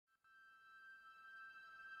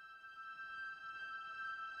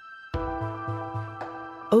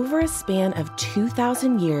Over a span of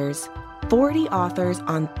 2,000 years, 40 authors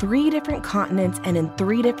on 3 different continents and in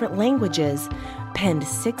 3 different languages penned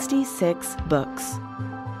 66 books,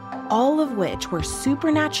 all of which were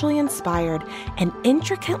supernaturally inspired and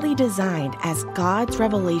intricately designed as God's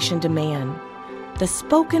revelation to man. The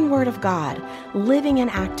spoken word of God, living and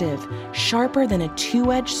active, sharper than a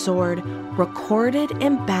 2-edged sword, recorded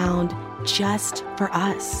and bound just for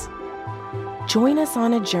us. Join us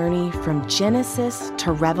on a journey from Genesis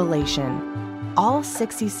to Revelation, all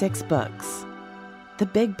 66 books. The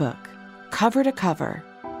Big Book, cover to cover.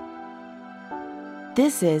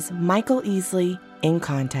 This is Michael Easley in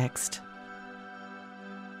Context.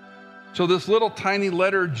 So this little tiny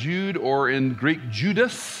letter, Jude, or in Greek,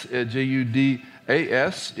 Judas, Judas,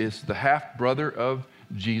 is the half-brother of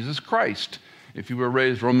Jesus Christ. If you were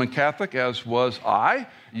raised Roman Catholic, as was I,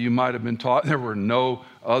 you might have been taught there were no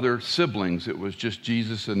other siblings. It was just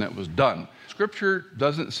Jesus and that was done. Scripture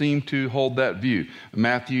doesn't seem to hold that view.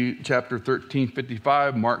 Matthew chapter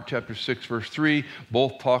 13:55, Mark chapter 6, verse 3,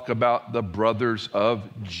 both talk about the brothers of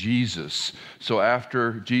Jesus. So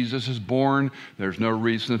after Jesus is born, there's no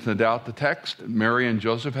reason to doubt the text. Mary and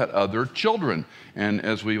Joseph had other children. And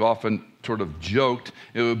as we've often sort of joked,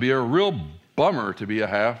 it would be a real bummer to be a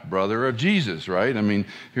half-brother of Jesus, right? I mean,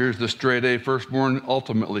 here's the straight-A firstborn,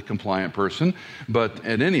 ultimately compliant person. But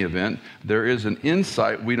at any event, there is an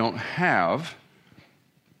insight we don't have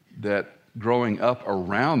that growing up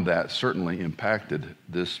around that certainly impacted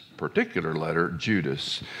this particular letter,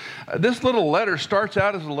 Judas. This little letter starts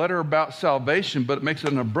out as a letter about salvation, but it makes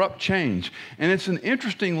an abrupt change. And it's an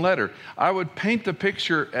interesting letter. I would paint the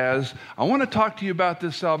picture as, I want to talk to you about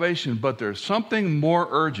this salvation, but there's something more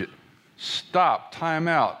urgent. Stop, time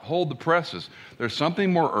out, hold the presses. There's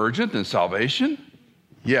something more urgent than salvation?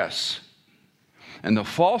 Yes. And the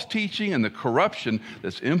false teaching and the corruption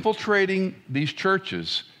that's infiltrating these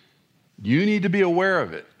churches, you need to be aware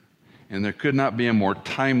of it. And there could not be a more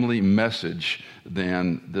timely message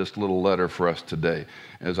than this little letter for us today.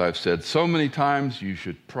 As I've said so many times, you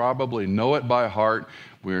should probably know it by heart.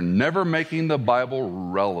 We're never making the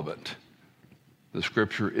Bible relevant. The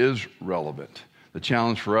Scripture is relevant. The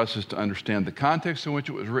challenge for us is to understand the context in which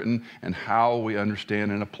it was written and how we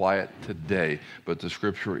understand and apply it today. But the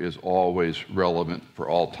Scripture is always relevant for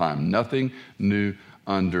all time. Nothing new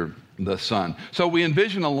under the sun. So we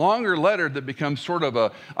envision a longer letter that becomes sort of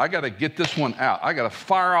a, I got to get this one out. I got to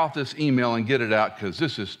fire off this email and get it out because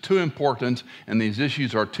this is too important and these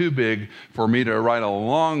issues are too big for me to write a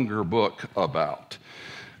longer book about.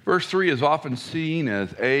 Verse 3 is often seen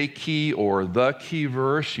as a key or the key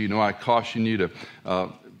verse. You know, I caution you to,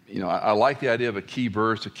 I like the idea of a key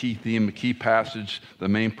verse, a key theme, a key passage, the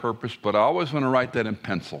main purpose, but I always want to write that in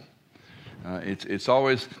pencil. It's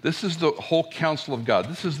always, this is the whole counsel of God.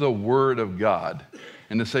 This is the Word of God.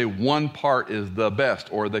 And to say one part is the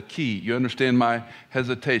best or the key, you understand my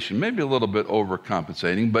hesitation. Maybe a little bit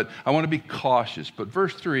overcompensating, but I want to be cautious. But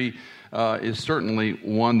verse 3 is certainly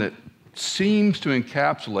one that seems to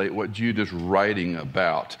encapsulate what Jude is writing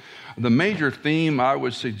about. The major theme I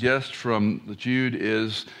would suggest from Jude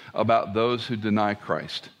is about those who deny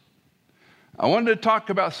Christ. I wanted to talk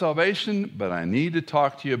about salvation, but I need to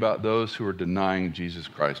talk to you about those who are denying Jesus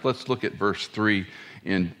Christ. Let's look at verse 3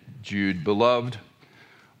 in Jude. Beloved,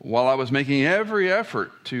 while I was making every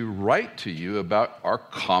effort to write to you about our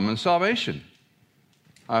common salvation,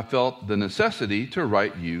 I felt the necessity to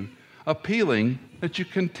write you, appealing that you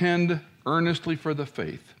contend earnestly for the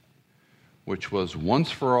faith, which was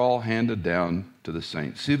once for all handed down to the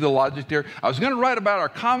saints. See the logic there? I was going to write about our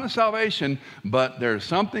common salvation, but there's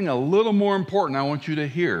something a little more important I want you to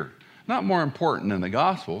hear. Not more important than the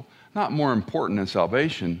gospel, not more important than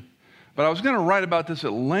salvation, but I was going to write about this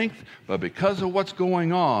at length, but because of what's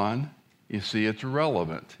going on, you see, it's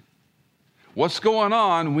relevant. What's going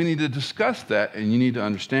on, we need to discuss that, and you need to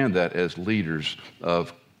understand that as leaders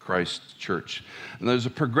of Christ's church. And there's a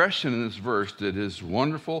progression in this verse that is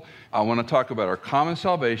wonderful. I want to talk about our common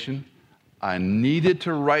salvation. I needed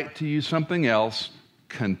to write to you something else,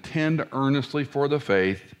 contend earnestly for the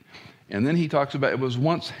faith. And then he talks about it was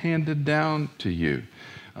once handed down to you.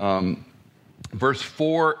 Verse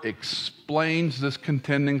 4 explains this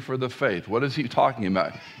contending for the faith. What is he talking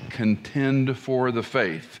about? Contend for the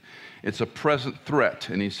faith. It's a present threat.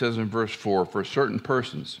 And he says in verse 4, for certain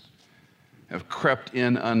persons have crept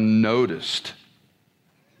in unnoticed.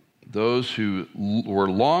 Those who were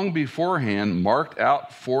long beforehand marked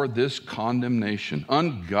out for this condemnation.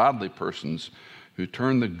 Ungodly persons who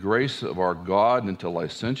turn the grace of our God into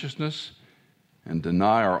licentiousness and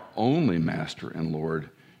deny our only Master and Lord,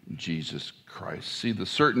 Jesus Christ. See, the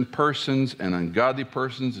certain persons and ungodly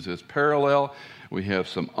persons is this parallel. We have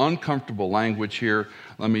some uncomfortable language here.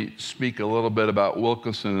 Let me speak a little bit about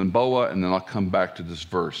Wilkinson and Boa, and then I'll come back to this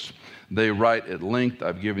verse. They write at length.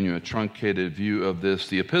 I've given you a truncated view of this.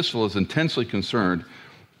 The epistle is intensely concerned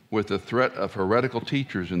with the threat of heretical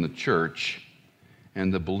teachers in the church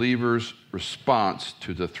and the believer's response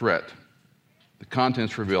to the threat. The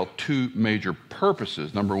contents reveal two major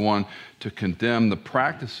purposes. Number one, to condemn the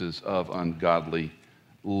practices of ungodly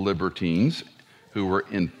libertines who were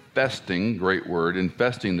infesting, great word,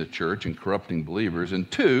 infesting the church and corrupting believers. And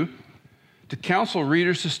two, to counsel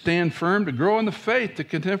readers to stand firm, to grow in the faith, to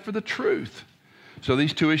contend for the truth. So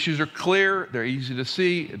these two issues are clear. They're easy to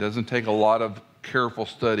see. It doesn't take a lot of careful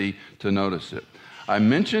study to notice it. I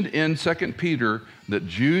mentioned in 2 Peter that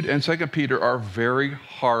Jude and 2 Peter are very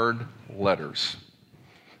hard letters.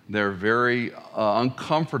 They're very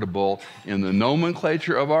uncomfortable in the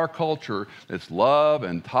nomenclature of our culture. It's love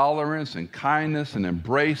and tolerance and kindness and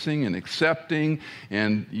embracing and accepting.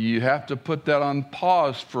 And you have to put that on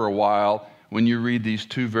pause for a while when you read these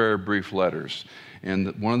two very brief letters.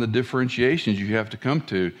 And one of the differentiations you have to come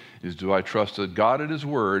to is, do I trust God at His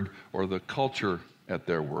word or the culture at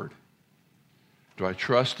their word? Do I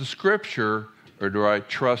trust the Scripture, or do I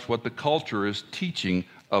trust what the culture is teaching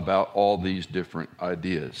about all these different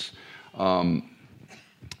ideas?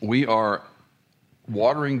 We are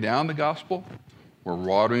watering down the gospel. We're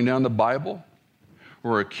watering down the Bible.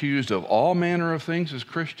 We're accused of all manner of things as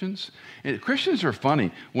Christians. And Christians are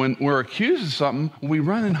funny. When we're accused of something, we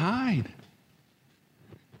run and hide.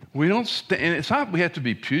 We don't stand. And it's not we have to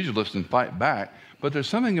be pugilists and fight back, but there's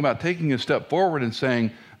something about taking a step forward and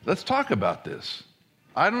saying, let's talk about this.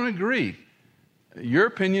 I don't agree. Your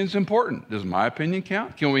opinion is important. Does my opinion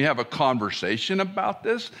count? Can we have a conversation about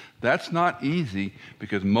this? That's not easy,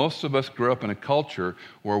 because most of us grew up in a culture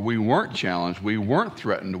where we weren't challenged, we weren't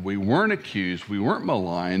threatened, we weren't accused, we weren't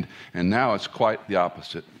maligned, and now it's quite the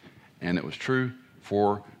opposite. And it was true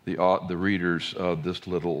for the readers of this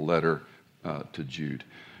little letter to Jude.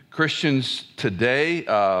 Christians today,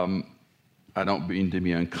 I don't mean to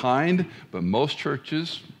be unkind, but most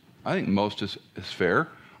churches, I think most is fair,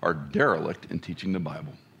 are derelict in teaching the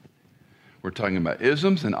Bible. We're talking about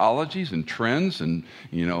isms and ologies and trends and,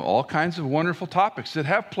 all kinds of wonderful topics that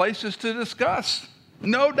have places to discuss.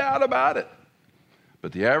 No doubt about it.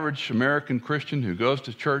 But the average American Christian who goes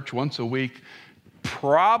to church once a week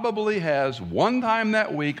probably has one time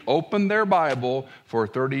that week opened their Bible for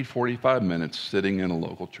 30, 45 minutes sitting in a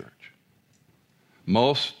local church.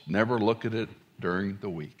 Most never look at it during the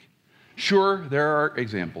week. Sure, there are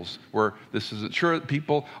examples where this isn't sure that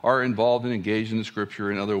people are involved and engaged in the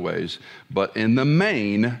Scripture in other ways, but in the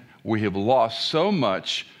main, we have lost so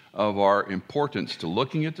much of our importance to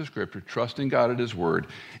looking at the Scripture, trusting God at His Word,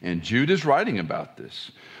 and Jude is writing about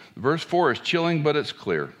this. Verse 4 is chilling, but it's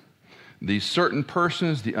clear. These certain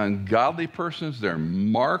persons, the ungodly persons, they're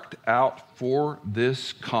marked out for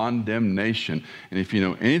this condemnation. And if you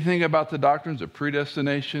know anything about the doctrines of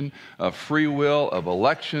predestination, of free will, of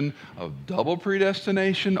election, of double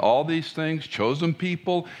predestination, all these things, chosen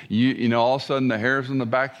people, you know, all of a sudden the hairs on the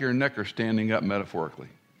back of your neck are standing up metaphorically.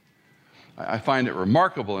 I find it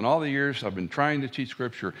remarkable in all the years I've been trying to teach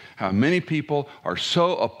Scripture how many people are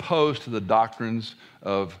so opposed to the doctrines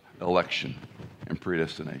of election and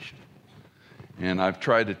predestination. And I've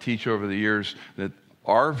tried to teach over the years that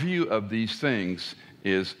our view of these things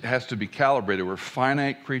has to be calibrated. We're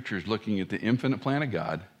finite creatures looking at the infinite plan of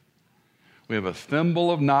God. We have a thimble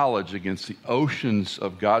of knowledge against the oceans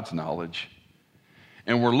of God's knowledge.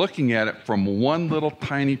 And we're looking at it from one little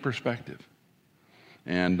tiny perspective.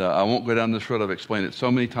 And I won't go down this road. I've explained it so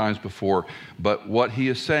many times before. But what he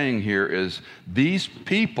is saying here is these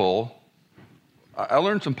people, I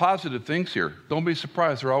learned some positive things here. Don't be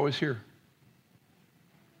surprised. They're always here.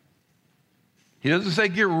 He doesn't say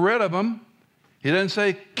get rid of them. He doesn't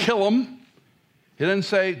say kill them. He doesn't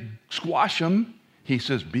say squash them. He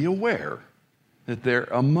says be aware that they're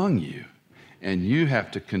among you, and you have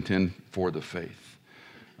to contend for the faith.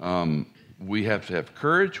 We have to have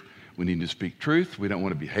courage. We need to speak truth. We don't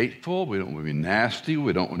want to be hateful. We don't want to be nasty.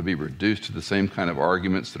 We don't want to be reduced to the same kind of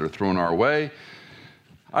arguments that are thrown our way.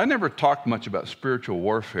 I never talked much about spiritual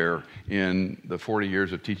warfare in the 40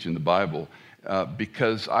 years of teaching the Bible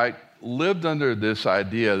because I lived under this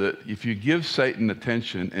idea that if you give Satan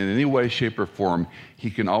attention in any way, shape, or form, he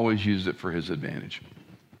can always use it for his advantage.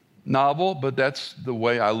 Novel, but that's the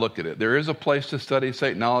way I look at it. There is a place to study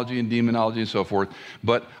Satanology and demonology and so forth,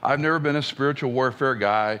 but I've never been a spiritual warfare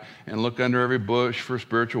guy and look under every bush for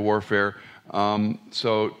spiritual warfare.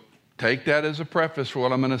 So take that as a preface for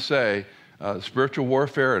what I'm going to say. Spiritual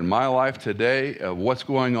warfare in my life today, what's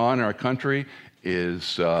going on in our country,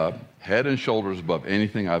 is head and shoulders above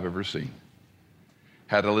anything I've ever seen.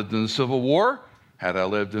 Had I lived in the Civil War, had I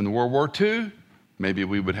lived in World War II, maybe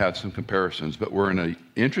we would have some comparisons. But we're in an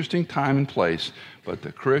interesting time and place. But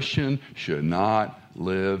the Christian should not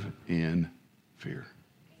live in fear.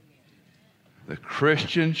 The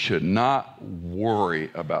Christian should not worry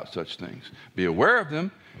about such things. Be aware of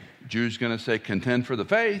them. Jude's going to say, contend for the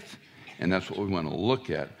faith. And that's what we want to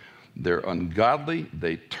look at. They're ungodly.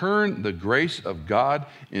 They turn the grace of God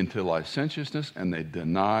into licentiousness, and they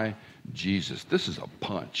deny Jesus. This is a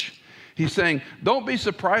punch. He's saying, don't be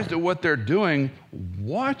surprised at what they're doing.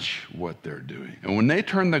 Watch what they're doing. And when they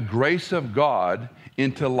turn the grace of God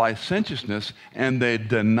into licentiousness and they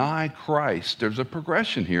deny Christ, there's a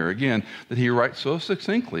progression here, again, that he writes so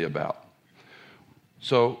succinctly about.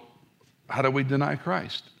 So, how do we deny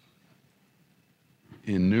Christ?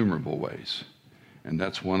 Innumerable ways. And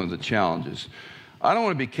that's one of the challenges. I don't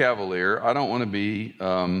want to be cavalier. I don't want to be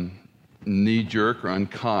knee-jerk or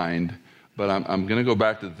unkind. But I'm going to go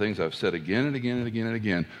back to the things I've said again and again and again and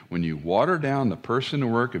again. When you water down the person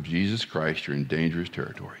and work of Jesus Christ, you're in dangerous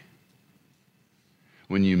territory.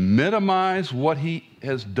 When you minimize what he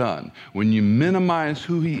has done, when you minimize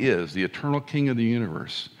who he is, the eternal King of the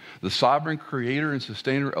universe, the sovereign creator and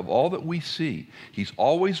sustainer of all that we see, he's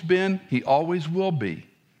always been, he always will be.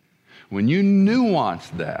 When you nuance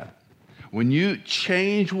that, when you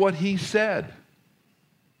change what he said,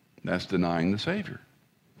 that's denying the Savior.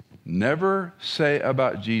 Never say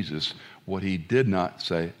about Jesus what he did not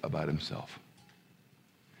say about himself.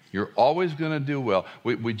 You're always going to do well.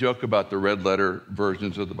 We joke about the red letter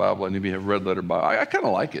versions of the Bible. And if you have red letter Bible, I kind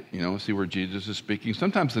of like it, see where Jesus is speaking.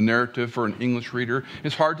 Sometimes the narrative for an English reader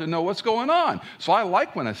is hard to know what's going on. So I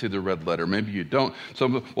like when I see the red letter. Maybe you don't.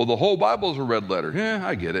 Well, the whole Bible is a red letter. Yeah,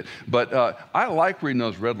 I get it. But I like reading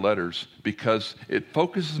those red letters because it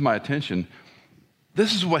focuses my attention.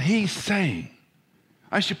 This is what he's saying.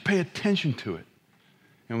 I should pay attention to it.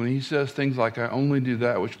 And when he says things like, I only do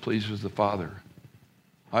that which pleases the Father.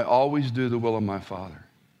 I always do the will of my Father.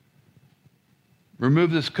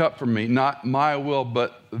 Remove this cup from me, not my will,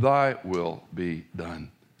 but thy will be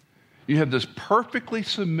done. You have this perfectly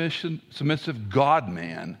submissive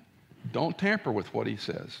God-man. Don't tamper with what he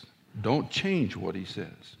says. Don't change what he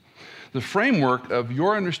says. The framework of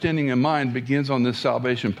your understanding and mine begins on this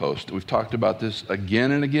salvation post. We've talked about this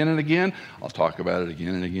again and again and again. I'll talk about it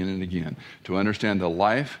again and again and again. To understand the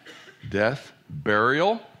life, death,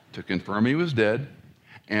 burial, to confirm he was dead,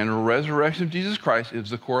 and resurrection of Jesus Christ is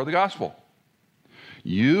the core of the gospel.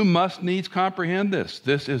 You must needs comprehend this.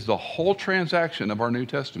 This is the whole transaction of our New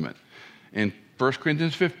Testament. In 1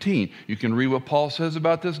 Corinthians 15, you can read what Paul says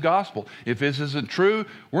about this gospel. If this isn't true,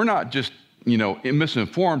 we're not just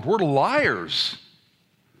misinformed. We're liars.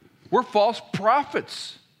 We're false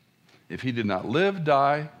prophets. If he did not live,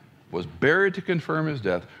 die, was buried to confirm his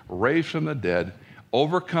death, raised from the dead,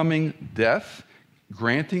 overcoming death,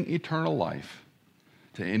 granting eternal life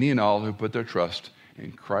to any and all who put their trust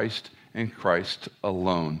in Christ and Christ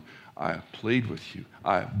alone. I plead with you.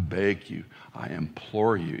 I beg you. I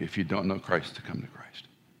implore you, if you don't know Christ, to come to Christ.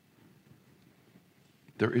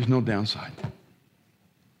 There is no downside.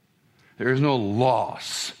 There is no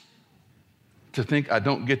loss. To think I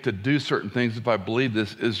don't get to do certain things if I believe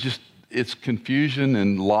this is just, it's confusion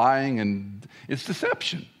and lying and it's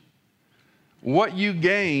deception. What you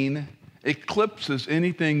gain eclipses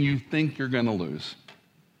anything you think you're going to lose.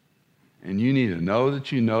 And you need to know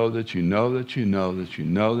that you know that you know that you know that you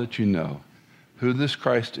know that you know who this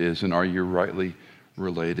Christ is, and are you rightly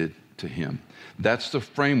related to him. That's the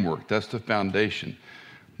framework. That's the foundation.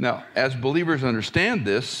 Now, as believers understand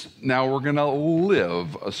this, now we're going to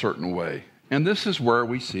live a certain way. And this is where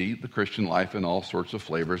we see the Christian life in all sorts of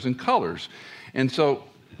flavors and colors. And so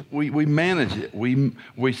we manage it.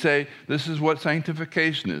 We say, this is what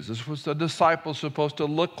sanctification is. This is what the disciple's supposed to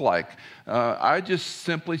look like. I just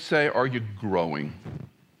simply say, are you growing?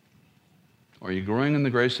 Are you growing in the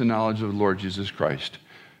grace and knowledge of the Lord Jesus Christ?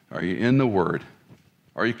 Are you in the Word?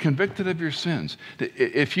 Are you convicted of your sins?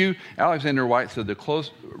 Alexander White said,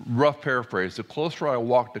 rough paraphrase, the closer I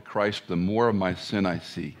walk to Christ, the more of my sin I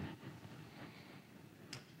see.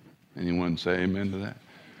 Anyone say amen to that?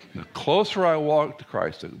 The closer I walk to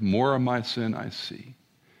Christ, the more of my sin I see.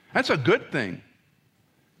 That's a good thing.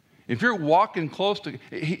 If you're walking close to,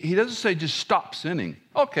 he doesn't say just stop sinning.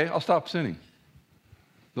 Okay, I'll stop sinning.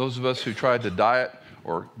 Those of us who tried to diet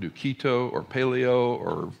or do keto or paleo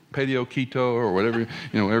or keto or whatever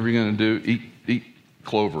you're going to do, eat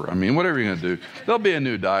clover. Whatever you're going to do. There'll be a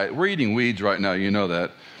new diet. We're eating weeds right now, you know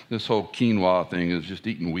that. This whole quinoa thing is just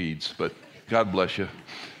eating weeds, but God bless you.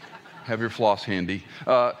 Have your floss handy.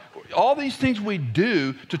 All these things we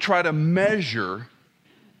do to try to measure,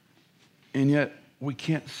 and yet we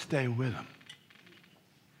can't stay with them.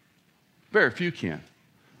 Very few can.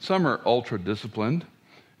 Some are ultra-disciplined,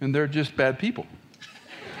 and they're just bad people.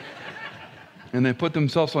 And they put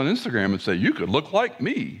themselves on Instagram and say, you could look like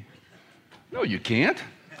me. No, you can't.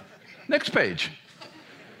 Next page.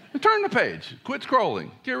 Turn the page. Quit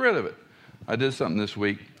scrolling. Get rid of it. I did something this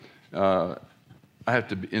week. I have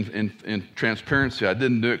to be in transparency. I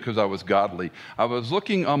didn't do it because I was godly. I was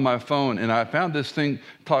looking on my phone, and I found this thing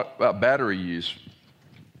talk about battery use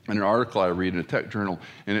in an article I read in a tech journal,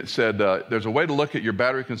 and it said there's a way to look at your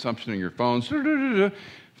battery consumption in your phone.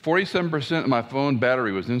 47% of my phone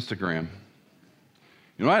battery was Instagram.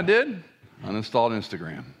 You know what I did? Uninstalled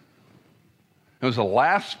Instagram. It was the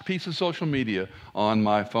last piece of social media on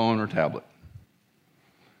my phone or tablet.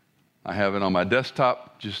 I have it on my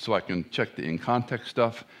desktop just so I can check the in-context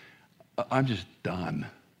stuff. I'm just done.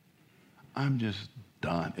 I'm just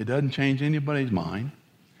done. It doesn't change anybody's mind.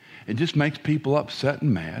 It just makes people upset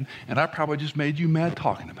and mad, and I probably just made you mad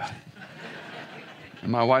talking about it.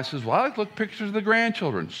 And my wife says, well, I like to look at pictures of the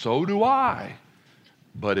grandchildren. So do I.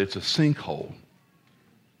 But it's a sinkhole.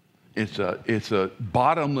 It's a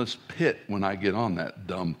bottomless pit when I get on that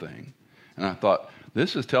dumb thing. And I thought,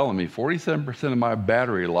 this is telling me 47% of my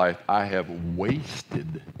battery life I have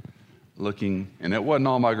wasted looking, and it wasn't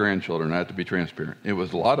all my grandchildren, I have to be transparent. It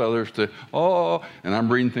was a lot of others and I'm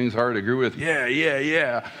reading things hard to agree with.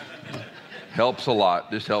 Yeah. Helps a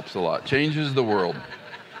lot, just helps a lot. Changes the world.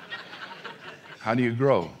 How do you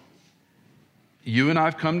grow? You and I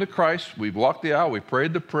have come to Christ. We've walked the aisle. We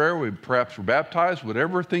prayed the prayer. We perhaps were baptized.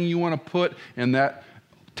 Whatever thing you want to put in that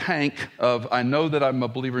tank of, I know that I'm a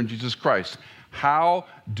believer in Jesus Christ. How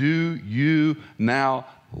do you now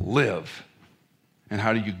live? And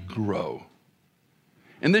how do you grow?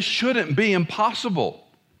 And this shouldn't be impossible.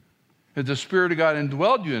 If the Spirit of God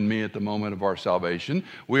indwelled you and me at the moment of our salvation,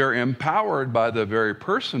 we are empowered by the very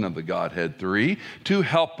person of the Godhead three to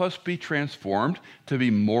help us be transformed to be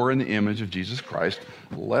more in the image of Jesus Christ,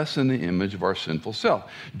 less in the image of our sinful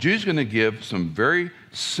self. Jude's going to give some very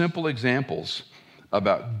simple examples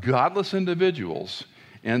about godless individuals.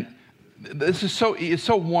 And this is it's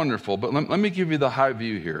so wonderful, but let me give you the high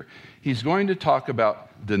view here. He's going to talk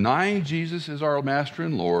about denying Jesus as our Master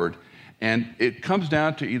and Lord, and it comes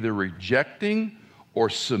down to either rejecting or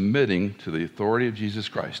submitting to the authority of Jesus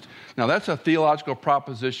Christ. Now, that's a theological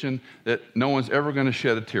proposition that no one's ever going to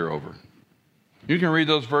shed a tear over. You can read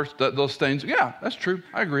those things. Yeah, that's true.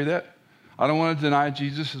 I agree with that. I don't want to deny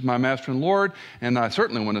Jesus as my Master and Lord, and I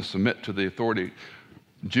certainly want to submit to the authority.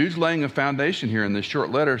 Jude's laying a foundation here in this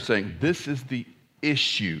short letter saying, this is the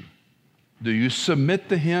issue. Do you submit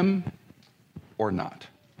to him or not?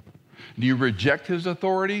 Do you reject his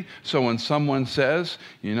authority? So when someone says,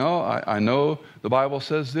 I know the Bible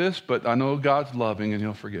says this, but I know God's loving and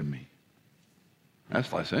he'll forgive me.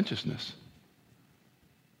 That's licentiousness.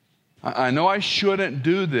 I know I shouldn't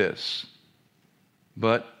do this,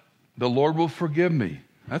 but the Lord will forgive me.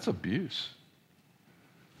 That's abuse.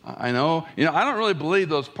 I know, I don't really believe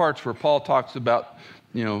those parts where Paul talks about,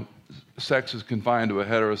 sex is confined to a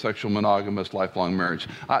heterosexual, monogamous, lifelong marriage.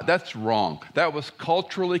 That's wrong. That was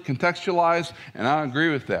culturally contextualized, and I don't agree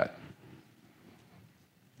with that.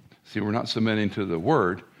 See, we're not submitting to the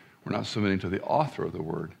Word. We're not submitting to the author of the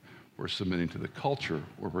Word. We're submitting to the culture.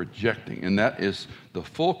 We're rejecting. And that is the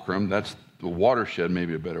fulcrum. That's the watershed,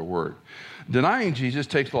 maybe a better word. Denying Jesus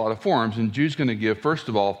takes a lot of forms, and Jude's going to give, first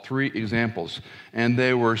of all, 3 examples. And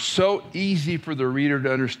they were so easy for the reader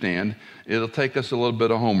to understand, it'll take us a little bit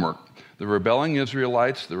of homework. The rebelling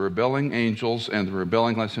Israelites, the rebelling angels, and the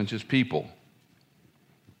rebelling licentious people.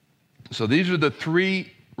 So these are the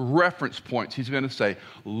 3 reference points. He's going to say,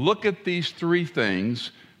 look at these 3 things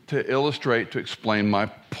to illustrate, to explain my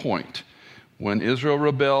point. When Israel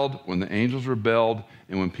rebelled, when the angels rebelled,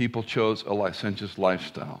 and when people chose a licentious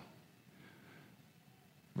lifestyle.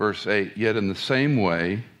 Verse 8, yet in the same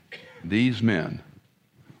way, these men,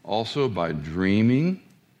 also by dreaming,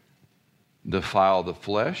 defile the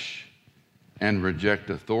flesh, and reject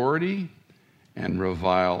authority, and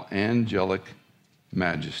revile angelic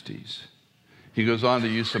majesties. He goes on to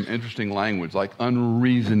use some interesting language, like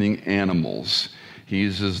unreasoning animals. He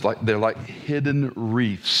uses they're like hidden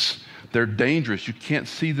reefs. They're dangerous. You can't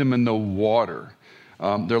see them in the water.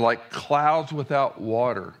 They're like clouds without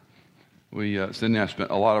water. Cindy and I spent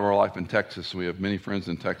a lot of our life in Texas. We have many friends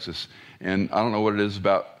in Texas. And I don't know what it is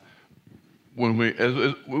about when we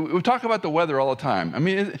talk about the weather all the time. I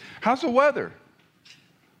mean, how's the weather?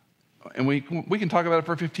 And we can talk about it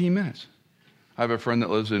for 15 minutes. I have a friend that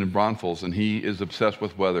lives in Braunfels, and he is obsessed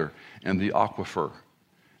with weather and the aquifer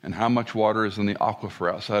and how much water is in the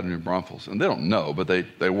aquifer outside of New Braunfels. And they don't know, but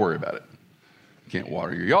they worry about it. Can't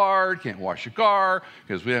water your yard, can't wash your car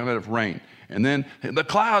because we haven't had enough rain. And then the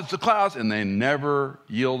clouds, and they never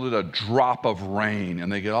yielded a drop of rain,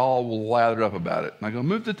 and they get all lathered up about it. And I go,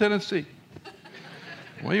 move to Tennessee.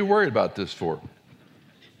 What are you worried about this for?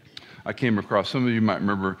 I came across, some of you might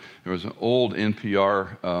remember, there was an old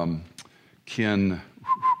NPR,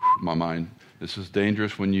 my mind, this is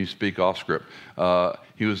dangerous when you speak off script.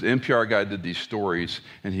 He was an NPR guy, did these stories,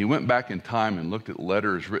 and he went back in time and looked at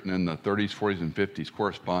letters written in the 30s, 40s, and 50s,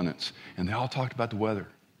 correspondence, and they all talked about the weather.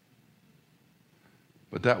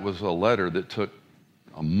 But that was a letter that took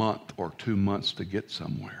a month or 2 months to get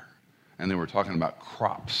somewhere. And they were talking about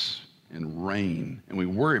crops and rain, and we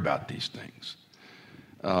worry about these things.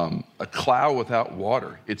 A cloud without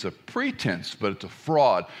water. It's a pretense, but it's a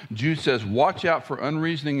fraud. Jude says, watch out for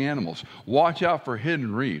unreasoning animals. Watch out for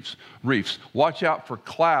hidden reefs. Watch out for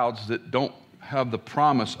clouds that don't have the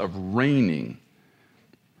promise of raining.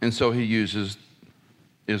 And so he uses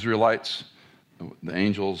Israelites, the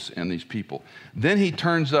angels, and these people. Then he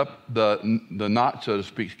turns up the knot, so to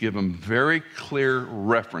speak, to give them very clear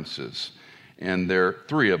references. And there are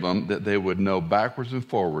 3 of them that they would know backwards and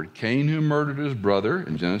forward. Cain, who murdered his brother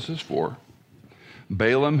in Genesis 4.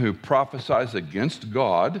 Balaam, who prophesies against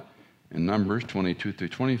God in Numbers 22 through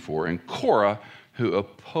 24. And Korah, who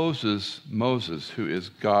opposes Moses, who is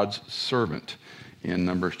God's servant in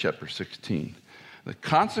Numbers chapter 16. The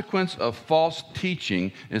consequence of false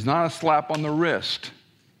teaching is not a slap on the wrist.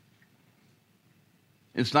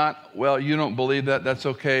 It's not, well, you don't believe that, that's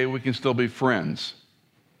okay, we can still be friends.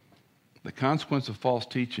 The consequence of false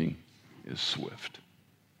teaching is swift.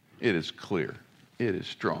 It is clear. It is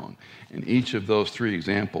strong. In each of those 3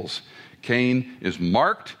 examples, Cain is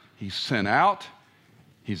marked, he's sent out,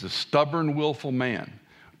 he's a stubborn, willful man.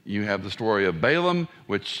 You have the story of Balaam,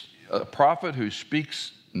 which a prophet who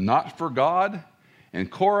speaks not for God,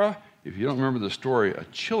 and Korah, if you don't remember the story, a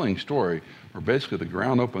chilling story where basically the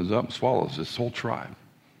ground opens up and swallows this whole tribe.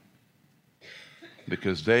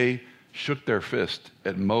 Because they shook their fist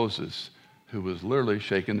at Moses, who was literally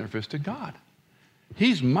shaking their fist at God.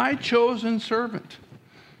 He's my chosen servant.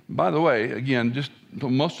 By the way, again, just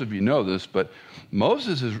most of you know this, but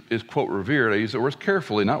Moses is quote, revered. I use the words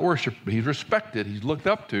carefully, not worship, but he's respected, he's looked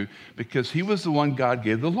up to, because he was the one God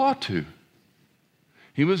gave the law to.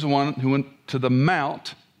 He was the one who went to the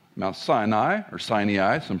Mount Sinai, or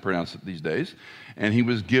Sinai, some pronounce it these days, and he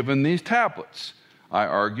was given these tablets. I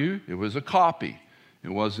argue it was a copy. It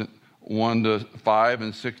wasn't 1 to 5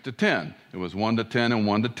 and 6 to 10. It was 1 to 10 and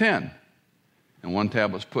 1 to 10. And 1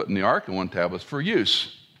 tablet's put in the ark and 1 tablet's for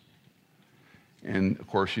use. And of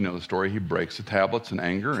course, you know the story. He breaks the tablets in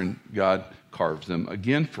anger and God carves them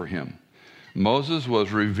again for him. Moses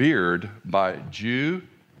was revered by Jew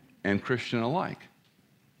and Christian alike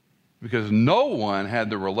because no one had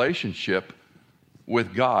the relationship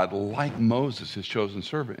with God like Moses, his chosen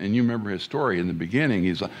servant. And you remember his story in the beginning.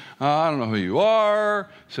 He's like, I don't know who you are.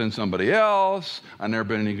 Send somebody else. I've never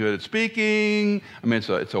been any good at speaking. I mean,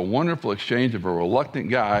 it's a wonderful exchange of a reluctant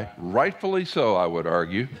guy, rightfully so, I would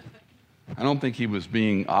argue. I don't think he was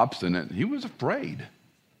being obstinate. He was afraid.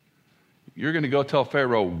 You're going to go tell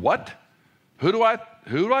Pharaoh, what? Who do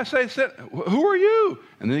I say sent? Who are you?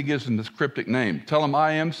 And then he gives him this cryptic name. Tell him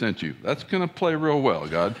I am sent you. That's going to play real well,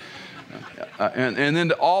 God. And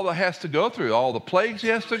then all that has to go through, all the plagues he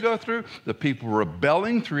has to go through, the people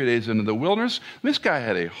rebelling 3 days into the wilderness. This guy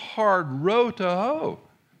had a hard row to hoe.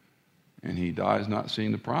 And he dies not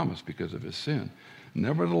seeing the promise because of his sin.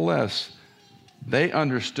 Nevertheless, they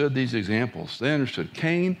understood these examples. They understood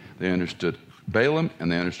Cain, they understood Balaam,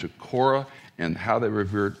 and they understood Korah and how they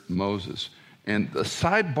revered Moses. And the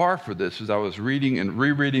sidebar for this is I was reading and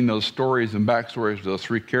rereading those stories and backstories of those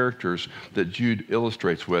 3 characters that Jude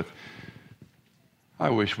illustrates with. I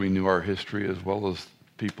wish we knew our history as well as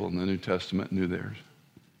people in the New Testament knew theirs.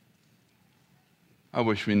 I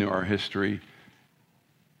wish we knew our history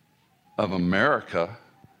of America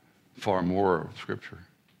far more of Scripture.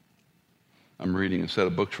 I'm reading a set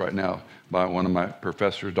of books right now by one of my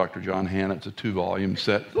professors, Dr. John Hanna. It's a 2-volume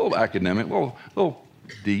set, a little academic, a little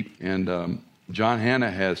deep. And John Hanna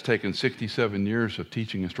has taken 67 years of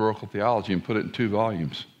teaching historical theology and put it in 2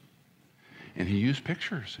 volumes. And he used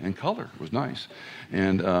pictures and color. It was nice.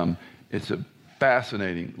 And it's a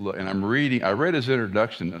fascinating look. And I read his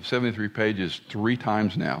introduction of 73 pages 3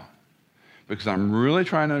 times now because I'm really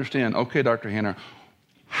trying to understand, okay, Dr. Hanna,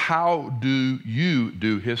 how do you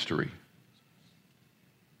do history?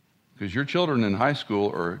 Because your children in high school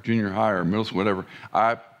or junior high or middle school, whatever,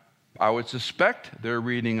 I would suspect they're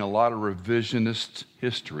reading a lot of revisionist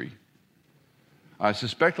history. I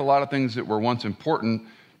suspect a lot of things that were once important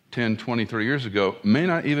 10, 20, 30 years ago may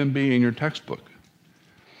not even be in your textbook.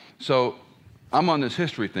 So I'm on this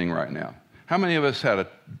history thing right now. How many of us had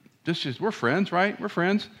we're friends, right? We're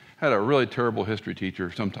friends. Had a really terrible history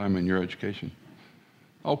teacher sometime in your education?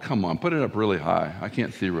 Oh, come on, put it up really high. I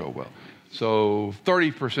can't see real well. So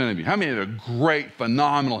 30% of you. How many had a great,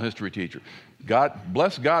 phenomenal history teacher? God,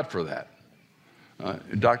 bless God for that.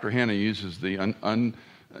 Dr. Hannah uses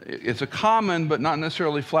it's a common but not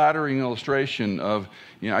necessarily flattering illustration of,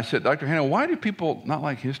 I said, Dr. Hannah, why do people not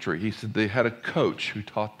like history? He said they had a coach who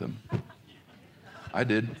taught them. I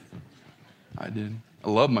did. I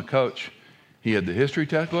love my coach. He had the history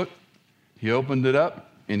textbook. He opened it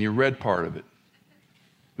up and he read part of it.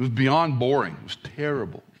 It was beyond boring. It was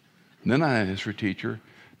terrible. And then I had a history teacher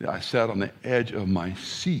that I sat on the edge of my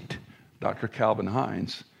seat. Dr. Calvin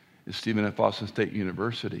Hines at Stephen F. Austin State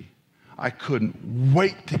University. I couldn't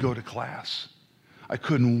wait to go to class. I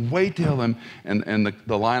couldn't wait to tell them. And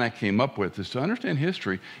the line I came up with is to understand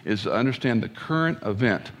history is to understand the current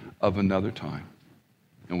event of another time.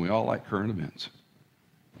 And we all like current events.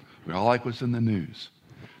 We all like what's in the news.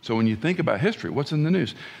 So when you think about history, what's in the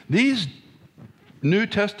news? These New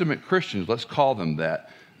Testament Christians, let's call them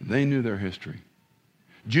that, they knew their history.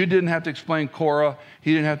 Jude didn't have to explain Korah.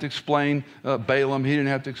 He didn't have to explain Balaam. He didn't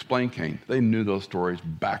have to explain Cain. They knew those stories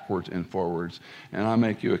backwards and forwards. And I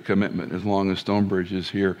make you a commitment, as long as Stonebridge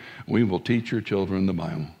is here, we will teach your children the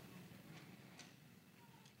Bible.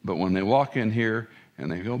 But when they walk in here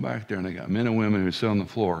and they go back there and they got men and women who sit on the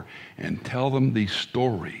floor and tell them these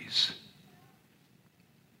stories,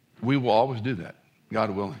 we will always do that,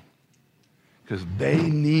 God willing. Because they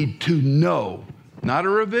need to know, not a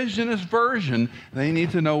revisionist version, they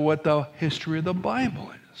need to know what the history of the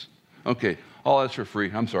Bible is. Okay, all that's for free.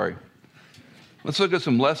 I'm sorry. Let's look at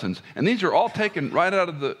some lessons. And these are all taken right out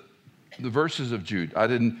of the verses of Jude. I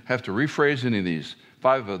didn't have to rephrase any of these.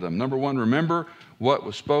 5 of them. Number 1, remember what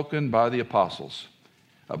was spoken by the apostles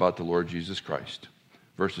about the Lord Jesus Christ.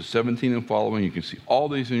 Verses 17 and following, you can see all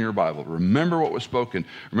these in your Bible. Remember what was spoken.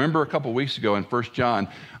 Remember a couple weeks ago in 1 John,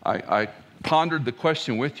 I pondered the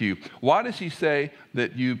question with you. Why does he say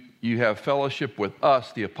that you have fellowship with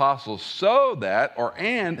us, the apostles,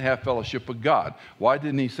 and have fellowship with God? Why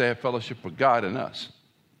didn't he say have fellowship with God and us?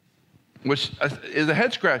 Which is a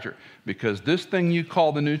head scratcher, because this thing you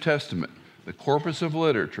call the New Testament, the corpus of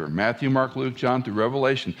literature, Matthew, Mark, Luke, John through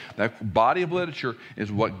Revelation, that body of literature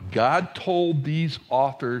is what God told these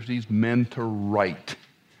authors, these men, to write.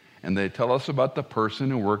 And they tell us about the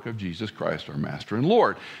person and work of Jesus Christ, our Master and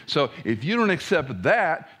Lord. So if you don't accept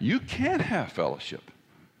that, you can't have fellowship.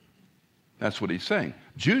 That's what he's saying.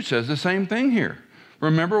 Jude says the same thing here.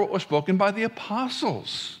 Remember what was spoken by the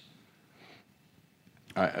apostles.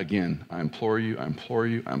 I implore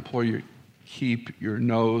you, keep your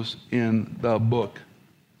nose in the book.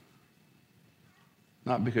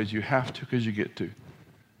 Not because you have to, because you get to.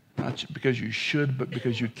 Not because you should, but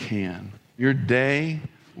because you can. Your day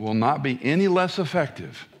will not be any less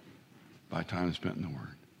effective by time spent in the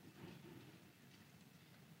Word.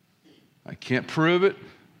 I can't prove it.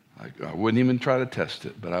 I wouldn't even try to test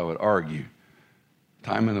it, but I would argue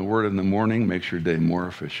time in the Word in the morning makes your day more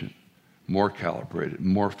efficient, more calibrated,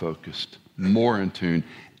 more focused, more in tune,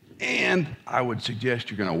 and I would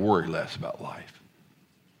suggest you're going to worry less about life.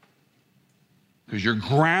 Because you're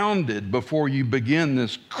grounded before you begin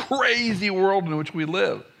this crazy world in which we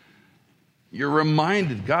live. You're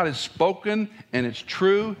reminded God has spoken, and it's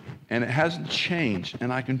true, and it hasn't changed,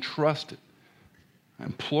 and I can trust it. I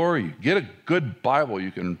implore you, get a good Bible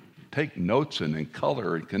you can take notes in and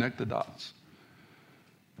color and connect the dots.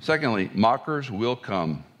 Secondly, mockers will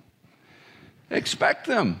come. Expect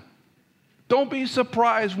them. Don't be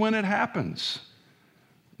surprised when it happens.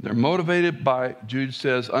 They're motivated by, Jude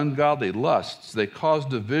says, ungodly lusts. They cause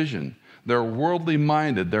division. They're worldly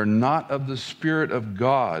minded. They're not of the Spirit of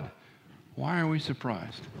God. Why are we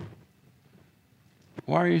surprised?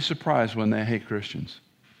 Why are you surprised when they hate Christians?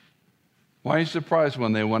 Why are you surprised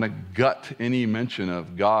when they want to gut any mention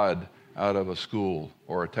of God out of a school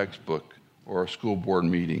or a textbook or a school board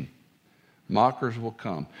meeting? Mockers will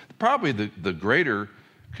come. Probably the greater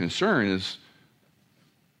concern is,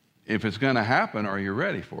 if it's going to happen, are you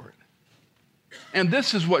ready for it? And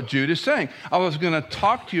this is what Jude is saying. I was going to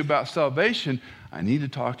talk to you about salvation. I need to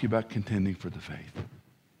talk to you about contending for the faith.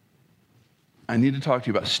 I need to talk to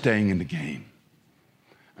you about staying in the game.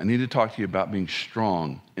 I need to talk to you about being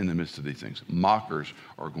strong in the midst of these things. Mockers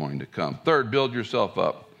are going to come. Third, build yourself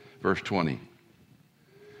up. Verse 20.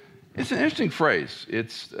 It's an interesting phrase.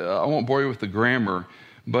 I won't bore you with the grammar,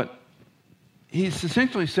 but he's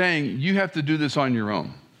essentially saying you have to do this on your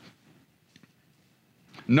own.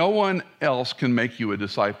 No one else can make you a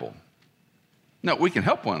disciple. No, we can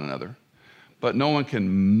help one another, but no one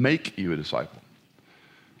can make you a disciple.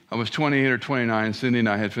 I was 28 or 29. Cindy and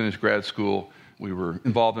I had finished grad school. We were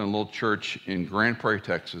involved in a little church in Grand Prairie,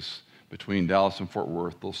 Texas, between Dallas and Fort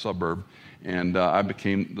Worth, a little suburb. And I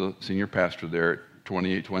became the senior pastor there at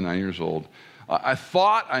 28, 29 years old. I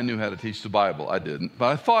thought I knew how to teach the Bible. I didn't, but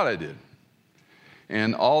I thought I did.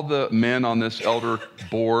 And all the men on this elder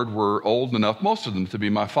board were old enough, most of them, to be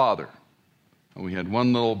my father. And we had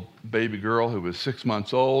one little baby girl who was 6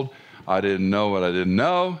 months old. I didn't know what I didn't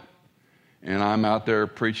know. And I'm out there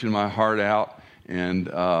preaching my heart out. And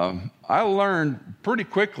I learned pretty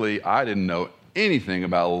quickly I didn't know anything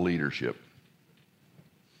about leadership.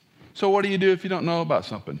 So what do you do if you don't know about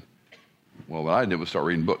something? Well, what I did was start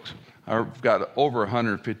reading books. I've got over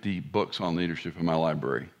 150 books on leadership in my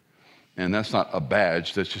library. And that's not a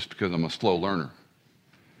badge. That's just because I'm a slow learner.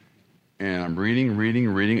 And I'm reading,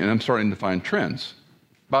 and I'm starting to find trends.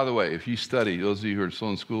 By the way, if you study, those of you who are still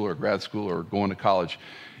in school or grad school or going to college,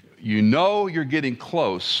 you know you're getting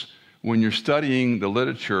close when you're studying the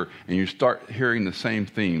literature and you start hearing the same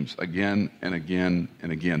themes again and again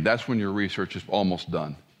and again. That's when your research is almost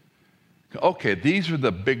done. Okay, these are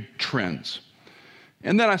the big trends.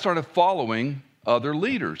 And then I started following other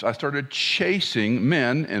leaders. I started chasing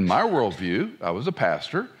men in my worldview. I was a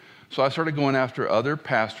pastor. So I started going after other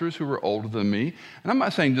pastors who were older than me. And I'm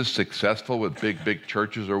not saying just successful with big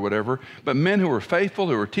churches or whatever, but men who were faithful,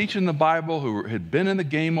 who were teaching the Bible, who had been in the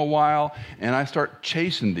game a while. And I start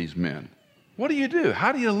chasing these men. What do you do?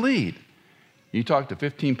 How do you lead? You talk to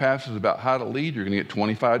 15 pastors about how to lead, you're going to get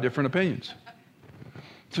 25 different opinions.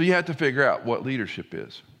 So you have to figure out what leadership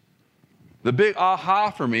is. The big aha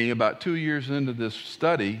for me about 2 years into this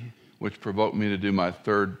study, which provoked me to do my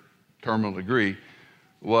third terminal degree,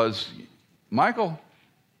 was, Michael,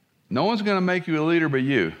 no one's going to make you a leader but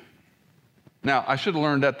you. Now, I should have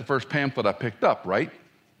learned that the first pamphlet I picked up, right?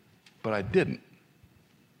 But I didn't,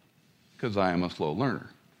 because I am a slow learner.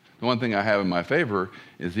 The one thing I have in my favor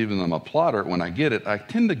is even though I'm a plotter, when I get it, I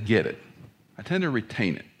tend to get it. I tend to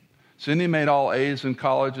retain it. Cindy made all A's in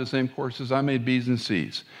college, the same courses. I made B's and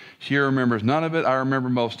C's. She remembers none of it. I remember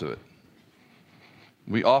most of it.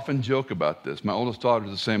 We often joke about this. My oldest daughter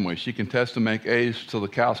is the same way. She can test and make A's till the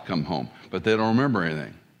cows come home, but they don't remember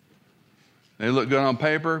anything. They look good on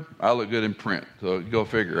paper. I look good in print. So go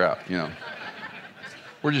figure out,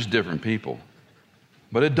 We're just different people.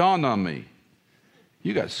 But it dawned on me.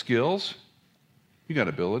 You got skills. You got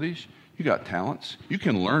abilities. You got talents. You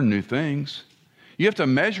can learn new things. You have to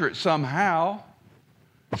measure it somehow.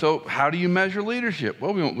 So how do you measure leadership?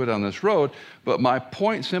 Well, we won't go down this road, but my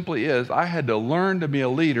point simply is I had to learn to be a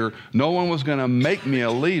leader. No one was going to make me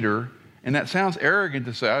a leader, and that sounds arrogant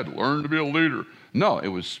to say I'd learn to be a leader. No, it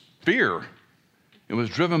was fear. It was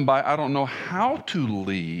driven by I don't know how to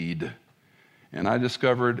lead. And I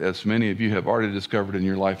discovered, as many of you have already discovered in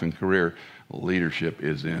your life and career, leadership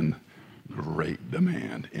is in great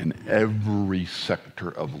demand in every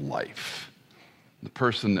sector of life. The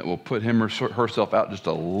person that will put him or herself out just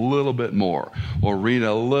a little bit more, will read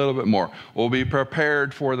a little bit more, will be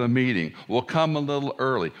prepared for the meeting, will come a little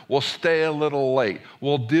early, will stay a little late,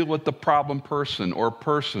 will deal with the problem person or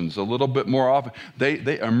persons a little bit more often.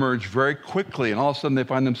 They emerge very quickly, and all of a sudden they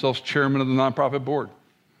find themselves chairman of the nonprofit board.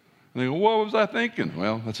 And they go, what was I thinking?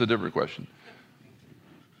 Well, that's a different question.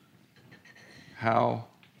 How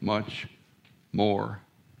much more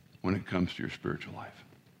when it comes to your spiritual life?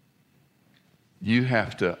 You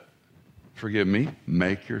have to, forgive me,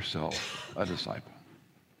 make yourself a disciple.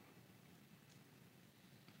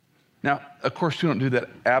 Now, of course, you don't do that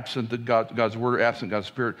absent God's word, absent God's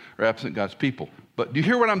spirit, or absent God's people. But do you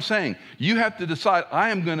hear what I'm saying? You have to decide, I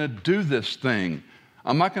am going to do this thing.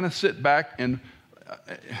 I'm not going to sit back and,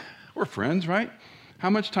 we're friends, right? How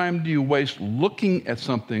much time do you waste looking at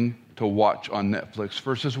something to watch on Netflix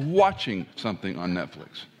versus watching something on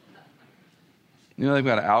Netflix? They've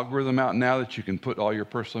got an algorithm out now that you can put all your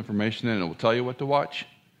personal information in and it will tell you what to watch.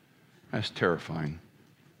 That's terrifying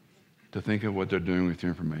to think of what they're doing with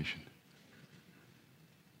your information.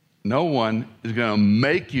 No one is going to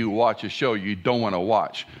make you watch a show you don't want to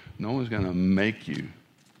watch. No one's going to make you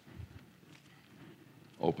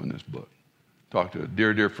open this book. Talked to a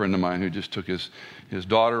dear friend of mine who just took his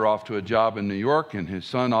daughter off to a job in New York and his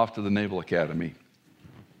son off to the Naval Academy.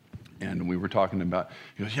 And we were talking about,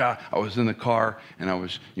 he goes, yeah, I was in the car and I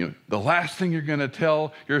was, the last thing you're going to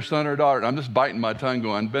tell your son or daughter, and I'm just biting my tongue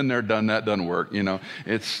going, been there, done that, doesn't work,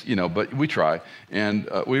 it's, but we try. And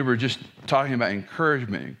we were just talking about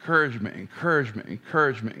encouragement. They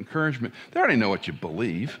already know what you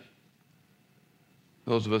believe.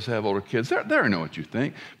 Those of us who have older kids, they already know what you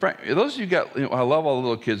think. Frank, those of you got, I love all the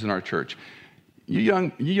little kids in our church.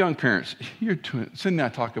 You young parents, Cindy and I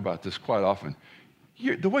talk about this quite often.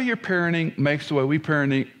 The way you're parenting makes the way we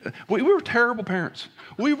parenting. We were terrible parents.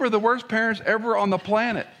 We were the worst parents ever on the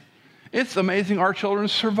planet. It's amazing our children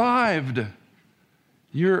survived.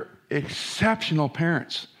 You're exceptional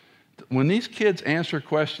parents. When these kids answer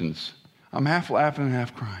questions, I'm half laughing and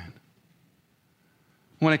half crying.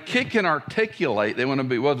 When a kid can articulate, they want to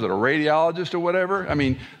be, a radiologist or whatever? I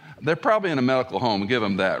mean, they're probably in a medical home, give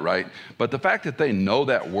them that, right? But the fact that they know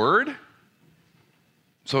that word.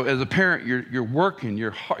 So as a parent, you're working,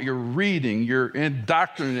 you're reading, you're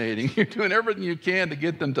indoctrinating, you're doing everything you can to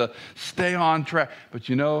get them to stay on track. But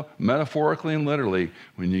metaphorically and literally,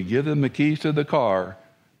 when you give them the keys to the car,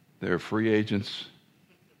 they're free agents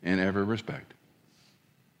in every respect.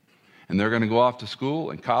 And they're going to go off to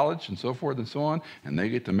school and college and so forth and so on, and they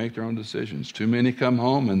get to make their own decisions. Too many come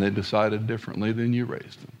home and they decided differently than you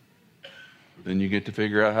raised them. Then you get to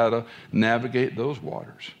figure out how to navigate those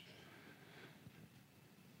waters.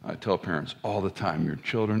 I tell parents all the time, your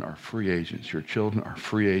children are free agents. Your children are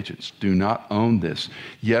free agents. Do not own this.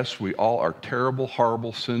 Yes, we all are terrible,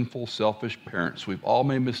 horrible, sinful, selfish parents. We've all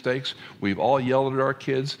made mistakes. We've all yelled at our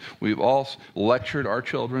kids. We've all lectured our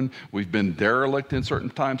children. We've been derelict in certain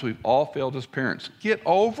times. We've all failed as parents. Get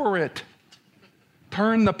over it.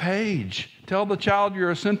 Turn the page. Tell the child you're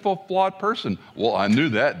a sinful, flawed person. Well, I knew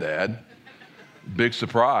that, Dad. Big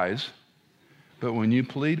surprise. But when you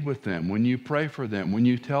plead with them, when you pray for them, when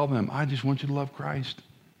you tell them, I just want you to love Christ.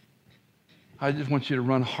 I just want you to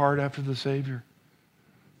run hard after the Savior.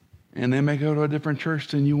 And they may go to a different church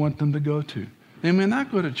than you want them to go to. They may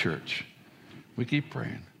not go to church. We keep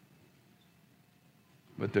praying.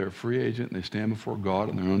 But they're a free agent and they stand before God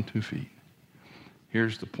on their own 2 feet.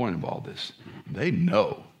 Here's the point of all this. They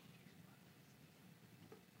know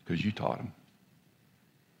because you taught them.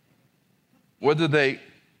 Whether they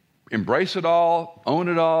embrace it all, own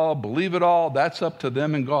it all, believe it all, that's up to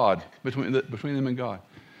them and God, between them and God.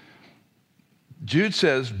 Jude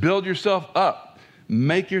says, build yourself up.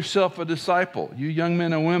 Make yourself a disciple. You young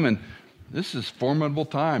men and women, this is a formidable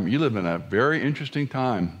time. You live in a very interesting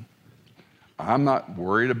time. I'm not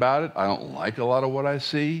worried about it. I don't like a lot of what I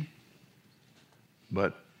see.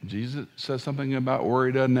 But Jesus says something about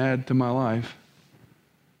worry doesn't add to my life.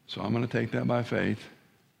 So I'm going to take that by faith.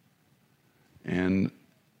 And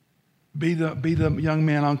be the young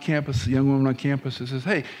man on campus, the young woman on campus that says,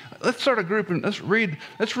 hey, let's start a group and let's read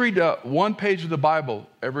one page of the Bible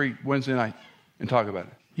every Wednesday night and talk about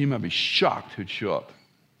it. You might be shocked who'd show up.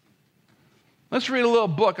 Let's read a little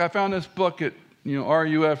book. I found this book at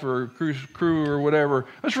RUF or Crew or whatever.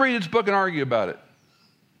 Let's read this book and argue about it.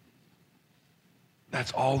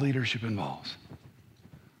 That's all leadership involves.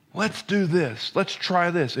 Let's do this. Let's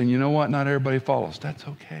try this. And you know what? Not everybody follows. That's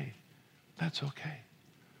okay. That's okay.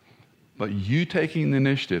 But you taking the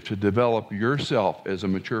initiative to develop yourself as a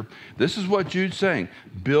mature, this is what Jude's saying.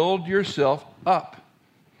 Build yourself up.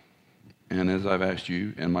 And as I've asked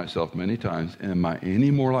you and myself many times, am I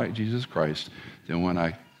any more like Jesus Christ than when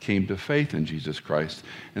I came to faith in Jesus Christ?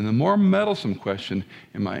 And the more meddlesome question,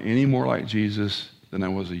 am I any more like Jesus than I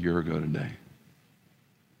was a year ago today?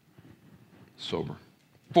 Sober.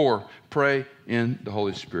 4, pray in the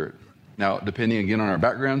Holy Spirit. Now, depending again on our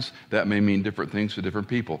backgrounds, that may mean different things to different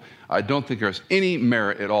people. I don't think there's any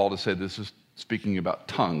merit at all to say this is speaking about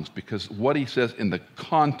tongues, because what he says in the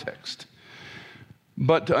context.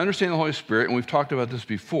 But to understand the Holy Spirit, and we've talked about this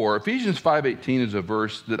before, Ephesians 5:18 is a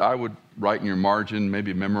verse that I would write in your margin,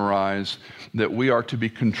 maybe memorize, that we are to be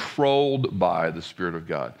controlled by the Spirit of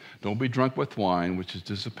God. Don't be drunk with wine, which is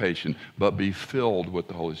dissipation, but be filled with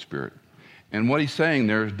the Holy Spirit. And what he's saying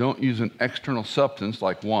there is don't use an external substance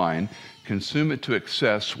like wine. Consume it to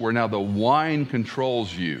excess where now the wine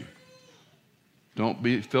controls you. Don't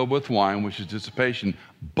be filled with wine, which is dissipation,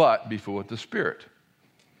 but be filled with the Spirit.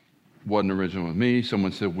 Wasn't original with me.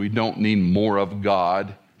 Someone said, we don't need more of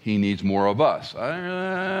God. He needs more of us.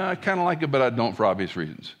 I kind of like it, but I don't for obvious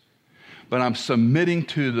reasons. But I'm submitting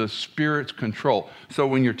to the Spirit's control. So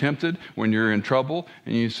when you're tempted, when you're in trouble,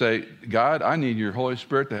 and you say, God, I need your Holy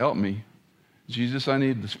Spirit to help me. Jesus, I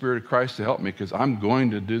need the Spirit of Christ to help me because I'm going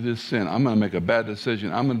to do this sin. I'm going to make a bad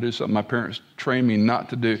decision. I'm going to do something my parents trained me not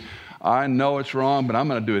to do. I know it's wrong, but I'm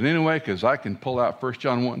going to do it anyway because I can pull out 1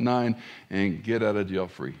 John 1:9 and get out of jail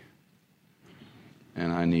free.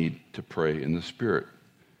 and I need to pray in the Spirit.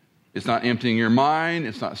 It's not emptying your mind.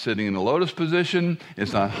 It's not sitting in the lotus position.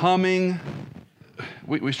 It's not humming.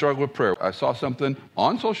 We struggle with prayer. I saw something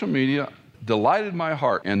on social media, delighted my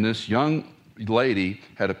heart, and this young lady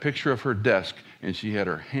had a picture of her desk, and she had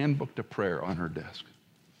her handbook to prayer on her desk.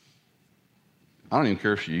 I don't even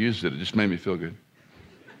care if she used it. It just made me feel good.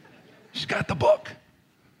 She's got the book.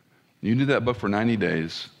 You do that book for 90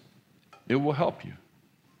 days. It will help you.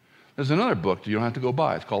 There's another book you don't have to go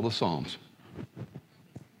buy. It's called the Psalms.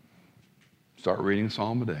 Start reading a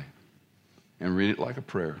psalm a day and read it like a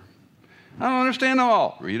prayer. I don't understand them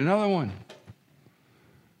all. Read another one.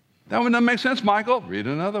 That one doesn't make sense, Michael. Read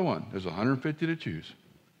another one. There's 150 to choose.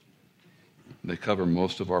 They cover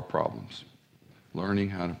most of our problems. Learning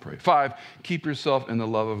how to pray. 5, keep yourself in the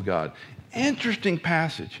love of God. Interesting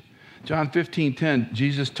passage. John 15:10,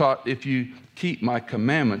 Jesus taught, if you keep my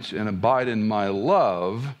commandments and abide in my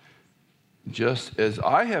love, just as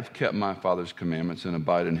I have kept my Father's commandments and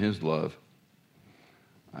abide in his love.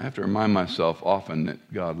 I have to remind myself often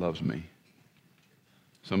that God loves me.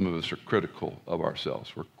 Some of us are critical of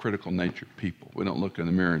ourselves. We're critical natured people. We don't look in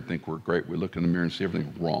the mirror and think we're great. We look in the mirror and see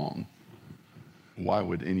everything wrong. Why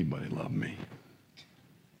would anybody love me?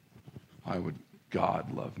 Why would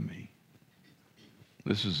God love me?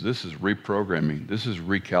 This is reprogramming. This is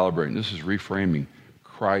recalibrating. This is reframing.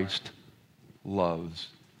 Christ loves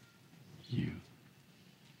you.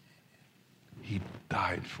 He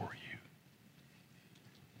died for you.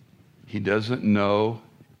 He doesn't know.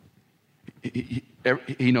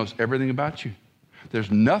 He knows everything about you. There's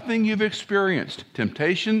nothing you've experienced.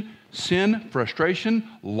 Temptation, sin, frustration,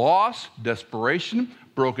 loss, desperation,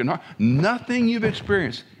 broken heart. Nothing you've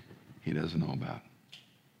experienced he doesn't know about.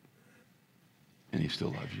 And he still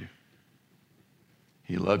loves you.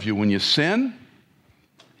 He loves you when you sin.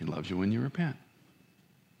 He loves you when you repent.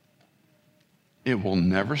 It will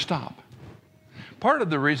never stop. Part of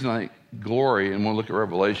the reason I think glory, and we'll look at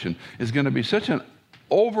Revelation, is going to be such an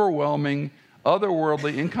overwhelming,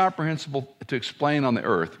 otherworldly, incomprehensible to explain on the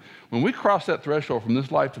earth. When we cross that threshold from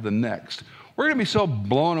this life to the next, we're going to be so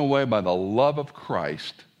blown away by the love of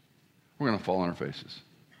Christ, we're going to fall on our faces.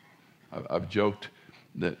 I've joked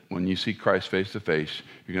that when you see Christ face to face,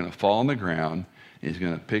 you're going to fall on the ground, and he's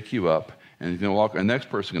going to pick you up, and he's going to walk, and the next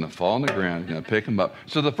person's going to fall on the ground, he's going to pick him up.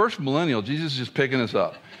 So the first millennial, Jesus is just picking us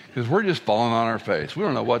up, because we're just falling on our face. We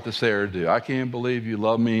don't know what to say or do. I can't believe you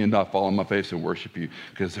love me and not fall on my face and worship you,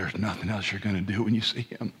 because there's nothing else you're going to do when you see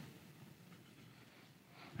him.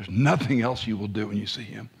 There's nothing else you will do when you see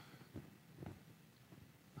him.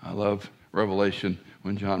 I love Revelation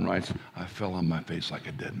when John writes, I fell on my face like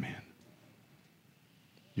a dead man.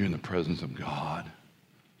 You're in the presence of God.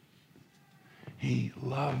 He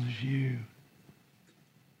loves you.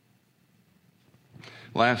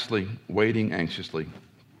 Lastly, waiting anxiously.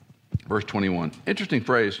 Verse 21. Interesting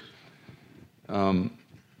phrase.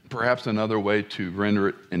 Perhaps another way to render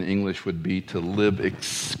it in English would be to live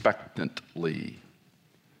expectantly.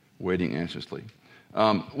 Waiting anxiously.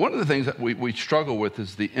 One of the things that we struggle with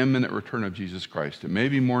is the imminent return of Jesus Christ. It may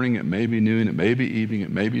be morning, it may be noon, it may be evening, it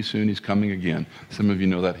may be soon. He's coming again. Some of you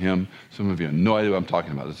know that hymn. Some of you have no idea what I'm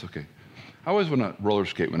talking about. It's okay. I always want to roller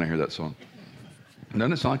skate when I hear that song.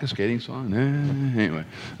 Doesn't it sound like a skating song? Anyway,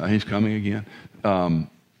 he's coming again.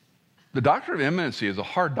 The doctrine of imminency is a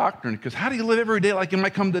hard doctrine because how do you live every day like it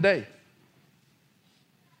might come today?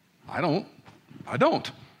 I don't.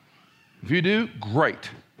 If you do, great.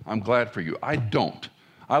 I'm glad for you. I don't.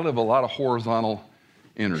 I live a lot of horizontal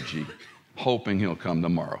energy, hoping he'll come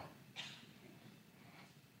tomorrow.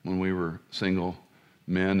 When we were single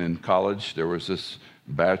men in college, there was this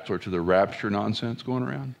bachelor to the rapture nonsense going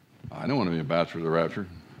around. I don't want to be a bachelor to the rapture.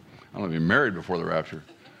 I don't want to be married before the rapture.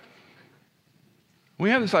 We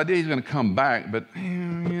have this idea he's going to come back, but,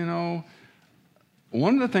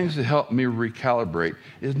 one of the things that helped me recalibrate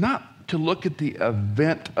is not to look at the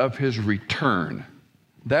event of his return.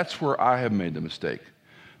 That's where I have made the mistake.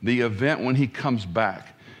 The event when he comes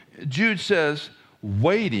back. Jude says,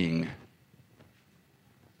 waiting.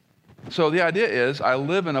 So the idea is I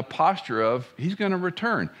live in a posture of he's going to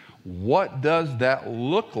return. What does that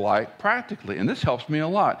look like practically? And this helps me a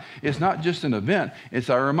lot. It's not just an event.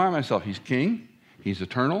 It's I remind myself he's king, he's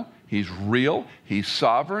eternal, he's real, he's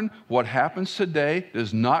sovereign. What happens today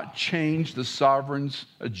does not change the sovereign's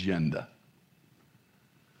agenda.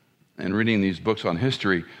 And reading these books on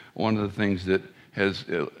history, one of the things that has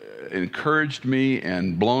encouraged me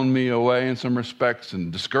and blown me away in some respects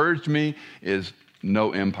and discouraged me is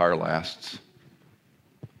no empire lasts.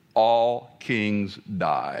 All kings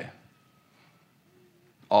die.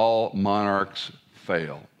 All monarchs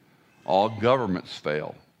fail. All governments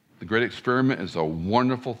fail. The great experiment is a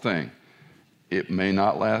wonderful thing. It may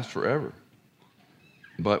not last forever.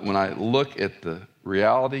 But when I look at the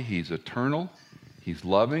reality, he's eternal, he's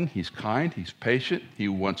loving, he's kind, he's patient, he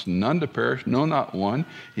wants none to perish, no, not one.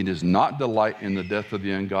 He does not delight in the death of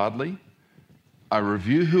the ungodly. I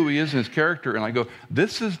review who he is and his character, and I go,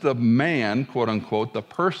 this is the man, quote unquote, the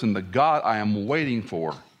person, the God I am waiting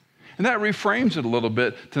for. And that reframes it a little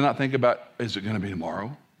bit to not think about, is it going to be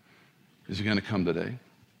tomorrow? Is it going to come today?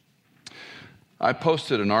 I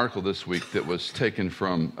posted an article this week that was taken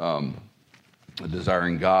from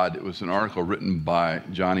Desiring God. It was an article written by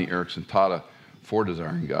Johnny Erickson Tata for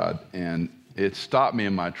Desiring God, and it stopped me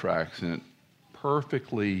in my tracks, and it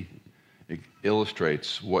perfectly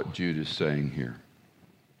illustrates what Jude is saying here.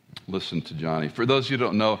 Listen to Johnny. For those of you who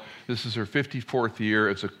don't know, this is her 54th year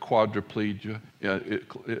as a quadriplegic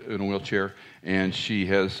in a wheelchair, and she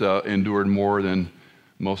has endured more than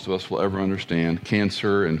most of us will ever understand,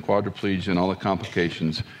 cancer and quadriplegia and all the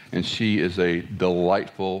complications, and she is a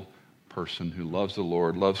delightful person who loves the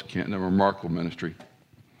Lord, loves Canton, a remarkable ministry.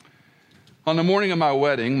 On the morning of my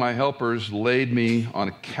wedding, my helpers laid me on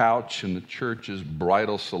a couch in the church's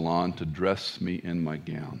bridal salon to dress me in my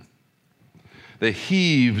gown. They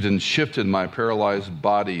heaved and shifted my paralyzed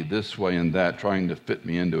body this way and that, trying to fit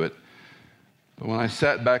me into it. But when I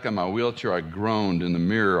sat back in my wheelchair, I groaned. In the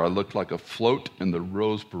mirror, I looked like a float in the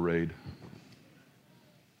rose parade.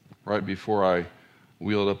 Right before I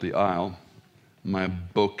wheeled up the aisle, my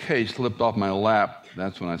bouquet slipped off my lap.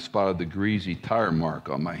 That's when I spotted the greasy tire mark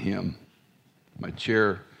on my hem. My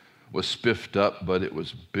chair was spiffed up, but it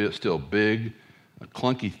was still big, a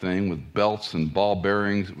clunky thing with belts and ball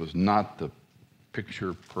bearings. It was not the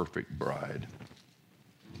picture-perfect bride.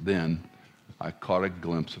 Then I caught a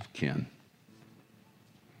glimpse of Ken.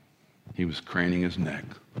 He was craning his neck,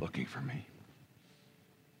 looking for me.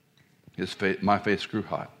 My face grew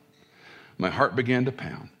hot. My heart began to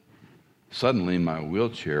pound. Suddenly, my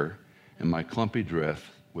wheelchair and my clumpy dress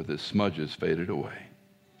with its smudges faded away.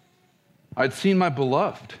 I'd seen my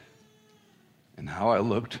beloved, and how I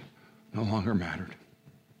looked no longer mattered.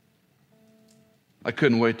 I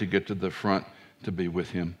couldn't wait to get to the front to be with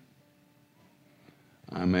him.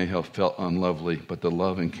 I may have felt unlovely, but the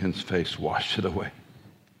love in Ken's face washed it away.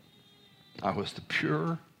 I was the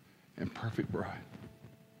pure and perfect bride.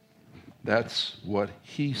 That's what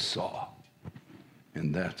he saw,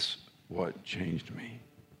 and that's what changed me.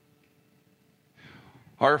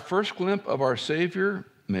 Our first glimpse of our Savior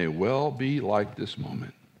may well be like this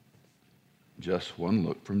moment. Just one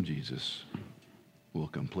look from Jesus will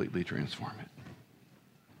completely transform it.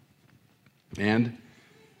 And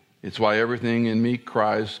it's why everything in me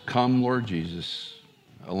cries, "Come, Lord Jesus."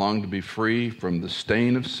 I long to be free from the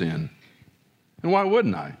stain of sin. And why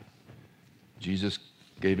wouldn't I? Jesus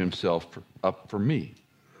gave himself up for me,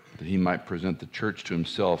 that he might present the church to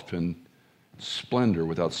himself in splendor,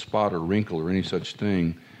 without spot or wrinkle or any such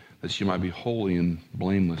thing, that she might be holy and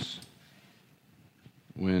blameless.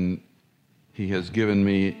 When he has given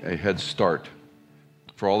me a head start.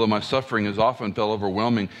 For although my suffering has often felt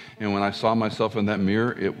overwhelming, and when I saw myself in that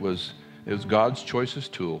mirror, it was God's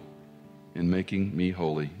choicest tool in making me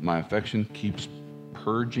holy. My affection keeps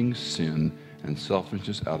purging sin and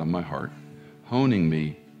selfishness out of my heart, honing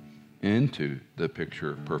me into the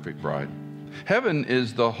picture-perfect bride. Heaven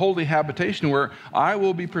is the holy habitation where I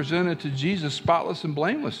will be presented to Jesus spotless and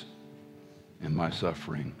blameless. And my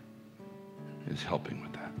suffering is helping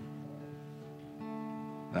with that.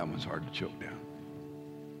 That one's hard to choke down.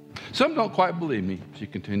 Some don't quite believe me, she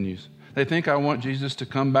continues. They think I want Jesus to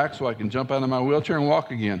come back so I can jump out of my wheelchair and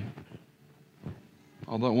walk again.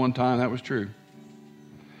 Although at one time that was true.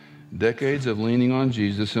 Decades of leaning on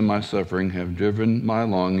Jesus in my suffering have driven my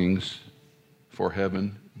longings for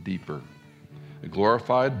heaven deeper. A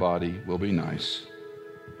glorified body will be nice,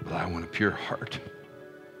 but I want a pure heart.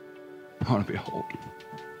 I want to be whole.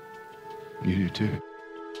 You do too.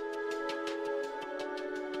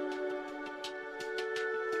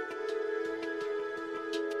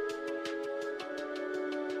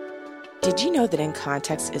 Did you know that In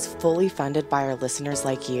Context is fully funded by our listeners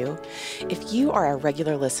like you? If you are a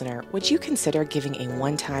regular listener, would you consider giving a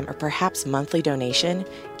one-time or perhaps monthly donation?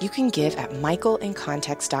 You can give at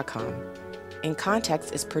michaelincontext.com. In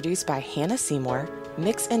Context is produced by Hannah Seymour,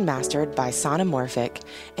 mixed and mastered by Sonomorphic,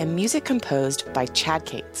 and music composed by Chad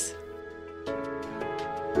Cates.